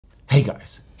Hey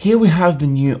guys, here we have the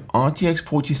new RTX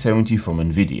 4070 from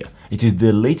Nvidia. It is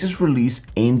the latest release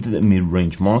aimed at the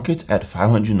mid-range market at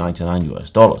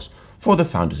 $599 for the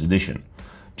Founders Edition.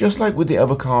 Just like with the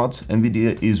other cards,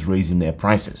 Nvidia is raising their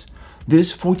prices.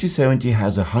 This 4070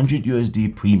 has a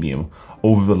 $100 premium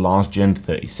over the last gen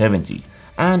 3070,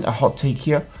 and a hot take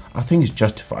here, I think is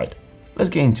justified. Let's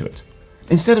get into it.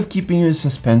 Instead of keeping you in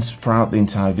suspense throughout the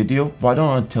entire video, why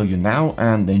don't I tell you now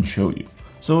and then show you?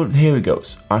 So here it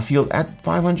goes. I feel at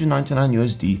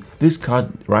 $599, this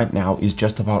card right now is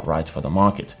just about right for the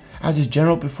market, as its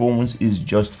general performance is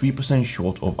just 3%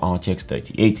 short of RTX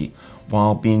 3080,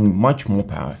 while being much more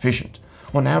power efficient.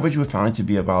 On average, we found it to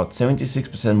be about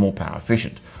 76% more power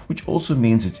efficient, which also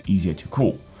means it's easier to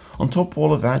cool. On top of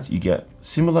all of that, you get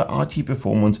similar RT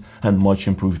performance and much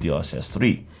improved DLSS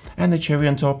 3. And the cherry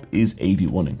on top is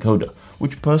AV1 encoder,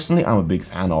 which personally I'm a big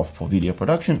fan of for video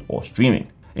production or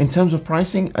streaming. In terms of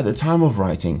pricing, at the time of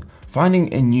writing,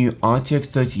 finding a new RTX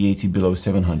 3080 below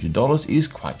 $700 is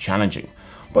quite challenging,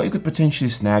 but you could potentially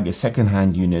snag a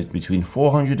second-hand unit between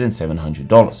 $400 and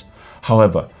 $700.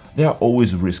 However, there are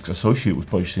always risks associated with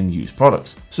purchasing used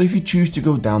products, so if you choose to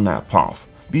go down that path,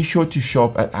 be sure to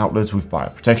shop at outlets with buyer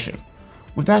protection.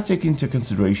 With that taken into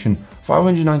consideration,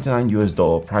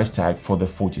 $599 price tag for the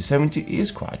 4070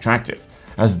 is quite attractive,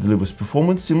 as it delivers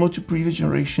performance similar to previous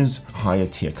generation's higher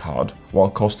tier card, while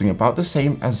costing about the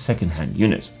same as a second-hand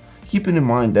unit. Keeping in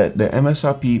mind that the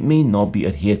MSRP may not be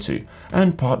adhered to,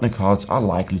 and partner cards are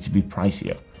likely to be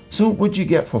pricier. So what do you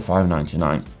get for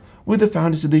 $599? With the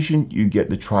Founders Edition, you get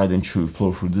the tried and true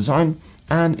flow-through design,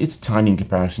 and it's tiny in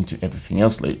comparison to everything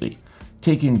else lately,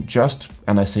 taking just,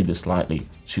 and I say this lightly,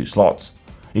 2 slots.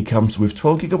 It comes with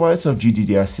 12GB of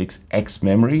GDDR6X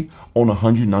memory on a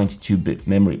 192-bit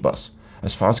memory bus.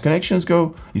 As far as connections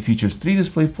go, it features 3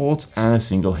 display ports and a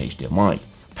single HDMI.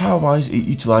 Power-wise, it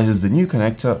utilizes the new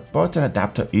connector, but an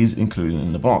adapter is included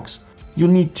in the box.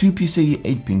 You'll need 2 PCIe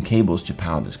 8-pin cables to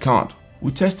power this card.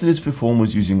 We tested its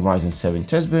performance using Ryzen 7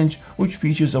 Test Bench, which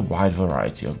features a wide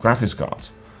variety of graphics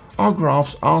cards. Our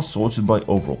graphs are sorted by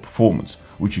overall performance,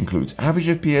 which includes average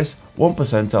FPS, 1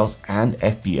 percentiles, and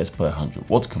FPS per 100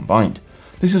 watts combined.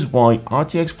 This is why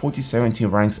RTX 4070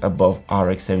 ranks above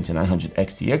RX 7900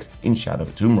 XTX in Shadow of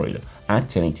a Tomb Raider at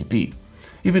 1080p,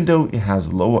 even though it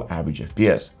has lower average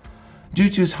FPS. Due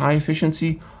to its high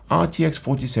efficiency, RTX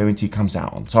 4070 comes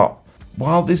out on top.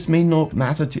 While this may not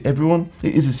matter to everyone,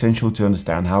 it is essential to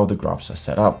understand how the graphs are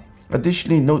set up.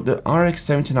 Additionally, note that RX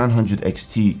 7900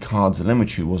 XT card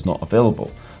telemetry was not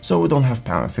available, so we don't have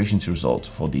power efficiency results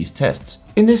for these tests.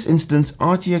 In this instance,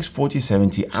 RTX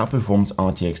 4070 outperforms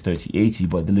RTX 3080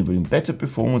 by delivering better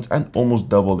performance and almost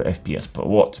double the FPS per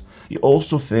watt. It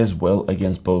also fares well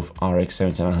against both RX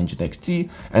 7900 XT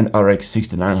and RX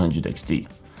 6900 XT.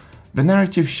 The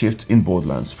narrative shifts in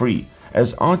Borderlands 3,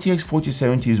 as RTX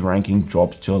 4070's ranking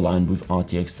drops to align with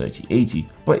RTX 3080,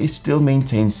 but it still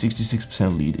maintains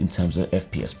 66% lead in terms of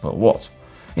FPS per watt.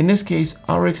 In this case,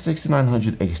 RX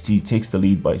 6900 XT takes the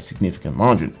lead by a significant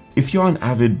margin. If you're an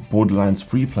avid Borderlands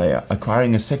 3 player,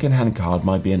 acquiring a second-hand card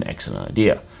might be an excellent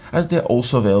idea, as they're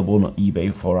also available on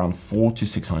eBay for around $400 to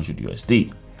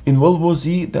 $600. In World War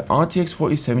Z, the RTX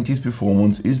 4070's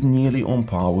performance is nearly on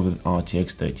par with the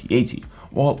RTX 3080,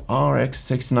 while RX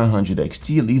 6900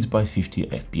 XT leads by 50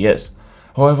 FPS.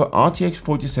 However, RTX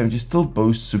 4070 still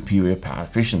boasts superior power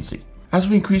efficiency. As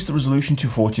we increase the resolution to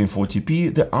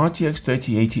 1440p, the RTX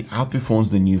 3080 outperforms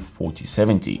the new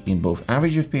 4070 in both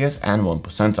average FPS and 1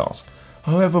 percentiles.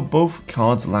 However, both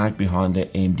cards lag behind their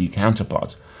AMD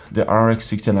counterparts, the RX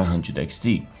 6900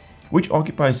 XT, which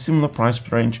occupies similar price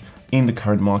range in the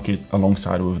current market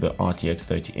alongside with the RTX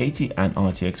 3080 and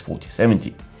RTX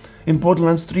 4070. In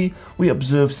Borderlands 3, we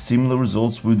observed similar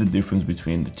results, with the difference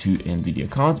between the two Nvidia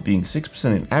cards being 6%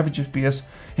 in average FPS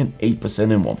and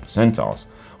 8% in 1 percentiles.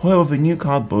 However, the new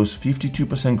card boasts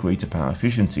 52% greater power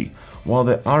efficiency, while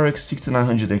the RX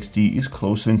 6900 XT is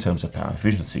closer in terms of power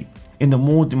efficiency. In the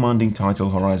more demanding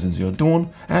title Horizon Zero Dawn,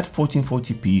 at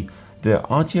 1440p, the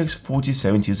RTX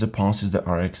 4070 surpasses the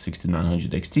RX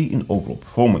 6900 XT in overall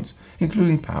performance,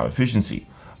 including power efficiency,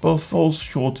 but falls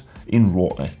short in raw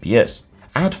FPS.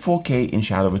 At 4K in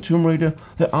Shadow of a Tomb Raider,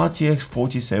 the RTX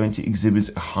 4070 exhibits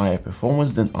a higher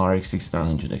performance than RX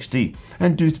 6900 XT,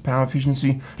 and due to power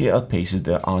efficiency, it outpaces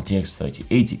the RTX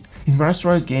 3080. In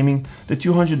rasterized gaming, the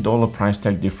 $200 price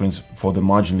tag difference for the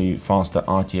marginally faster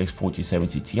RTX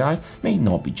 4070 Ti may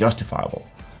not be justifiable.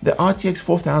 The RTX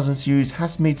 4000 series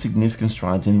has made significant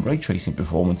strides in ray tracing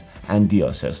performance and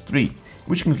DLSS 3,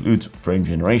 which includes frame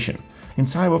generation. In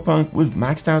Cyberpunk, with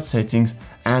maxed out settings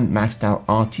and maxed out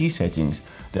RT settings,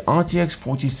 the RTX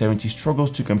 4070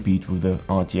 struggles to compete with the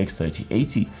RTX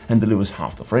 3080 and delivers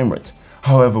half the frame rate.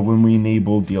 However, when we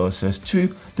enable DLSS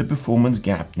 2, the performance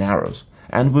gap narrows.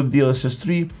 And with DLSS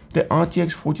 3, the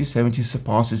RTX 4070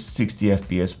 surpasses 60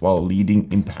 FPS while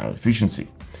leading in power efficiency.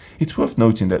 It's worth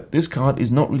noting that this card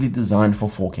is not really designed for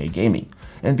 4K gaming.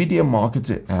 Nvidia markets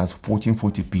it as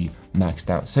 1440p maxed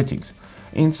out settings.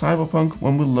 In Cyberpunk,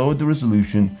 when we lower the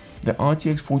resolution, the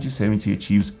RTX 4070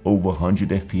 achieves over 100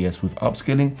 FPS with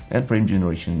upscaling and frame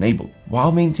generation enabled,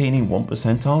 while maintaining 1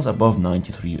 percentiles above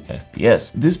 93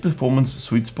 FPS. This performance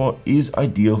sweet spot is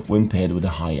ideal when paired with a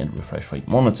high-end refresh rate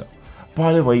monitor.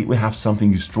 By the way, we have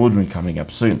something extraordinary coming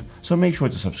up soon, so make sure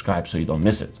to subscribe so you don't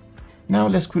miss it. Now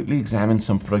let's quickly examine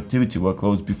some productivity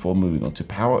workloads before moving on to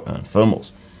power and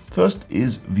thermals. First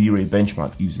is V-Ray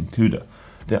benchmark using CUDA.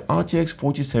 The RTX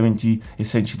 4070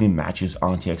 essentially matches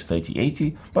RTX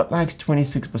 3080 but lags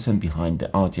 26% behind the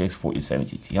RTX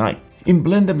 4070 Ti. In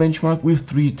Blender benchmark with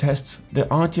 3 tests, the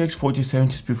RTX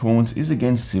 4070's performance is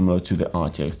again similar to the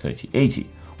RTX 3080,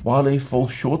 while a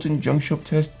falls short in junk shop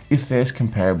test, it fares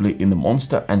comparably in the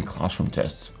monster and classroom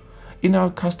tests. In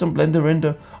our custom Blender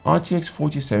render, RTX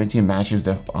 4070 matches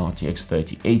the RTX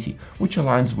 3080, which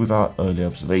aligns with our earlier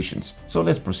observations, so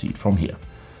let's proceed from here.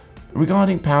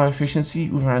 Regarding power efficiency,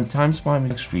 we ran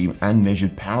TimeSpy Extreme and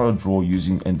measured power draw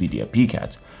using Nvidia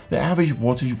PCAT. The average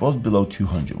wattage was below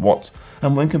 200 watts,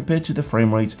 and when compared to the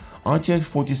frame rates, RTX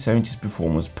 4070's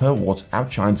performance per watt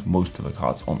outshines most of the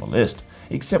cards on the list,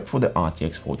 except for the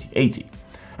RTX 4080.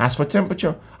 As for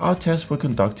temperature, our tests were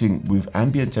conducting with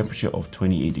ambient temperature of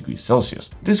 28 degrees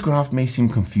Celsius. This graph may seem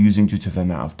confusing due to the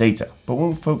amount of data, but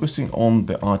when focusing on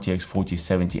the RTX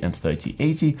 4070 and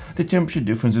 3080, the temperature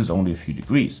difference is only a few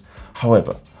degrees.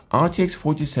 However, RTX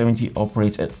 4070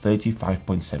 operates at 35.7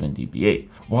 dBA,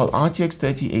 while RTX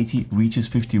 3080 reaches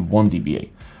 51 dBA,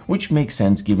 which makes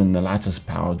sense given the latter's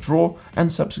power draw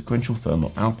and subsequent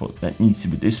thermal output that needs to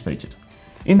be dissipated.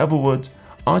 In other words,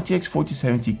 RTX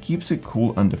 4070 keeps it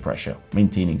cool under pressure,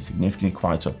 maintaining significantly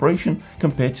quieter operation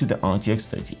compared to the RTX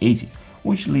 3080,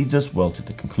 which leads us well to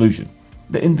the conclusion.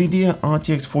 The Nvidia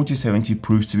RTX 4070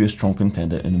 proves to be a strong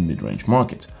contender in the mid-range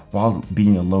market, while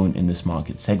being alone in this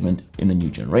market segment in the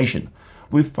new generation.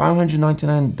 With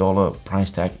 $599 price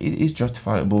tag, it is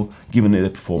justifiable given the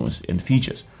performance and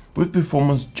features. With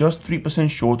performance just 3%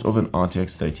 short of an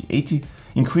RTX 3080,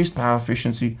 increased power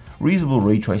efficiency, reasonable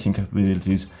ray tracing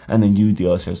capabilities, and the new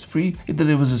DLSS 3, it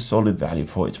delivers a solid value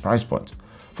for its price point.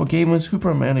 For gamers who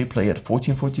primarily play at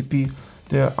 1440p,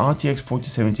 the RTX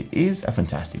 4070 is a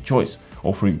fantastic choice,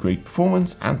 offering great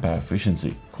performance and power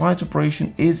efficiency. Quiet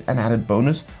operation is an added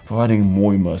bonus, providing a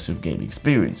more immersive gaming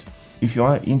experience. If you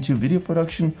are into video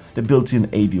production, the built-in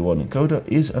AV1 encoder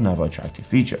is another attractive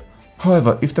feature.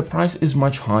 However, if the price is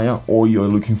much higher or you're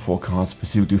looking for a card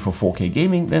specifically for 4K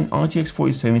gaming, then RTX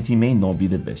 4070 may not be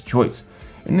the best choice.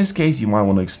 In this case, you might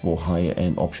want to explore higher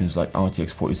end options like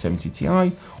RTX 4070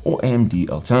 Ti or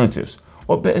AMD alternatives,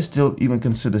 or better still, even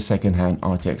consider second-hand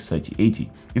RTX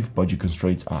 3080 if budget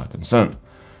constraints are a concern.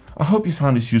 I hope you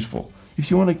found this useful.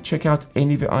 If you want to check out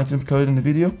any of the items coded in the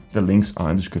video, the links are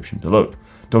in the description below.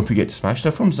 Don't forget to smash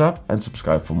that thumbs up and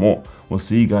subscribe for more. We'll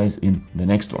see you guys in the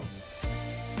next one.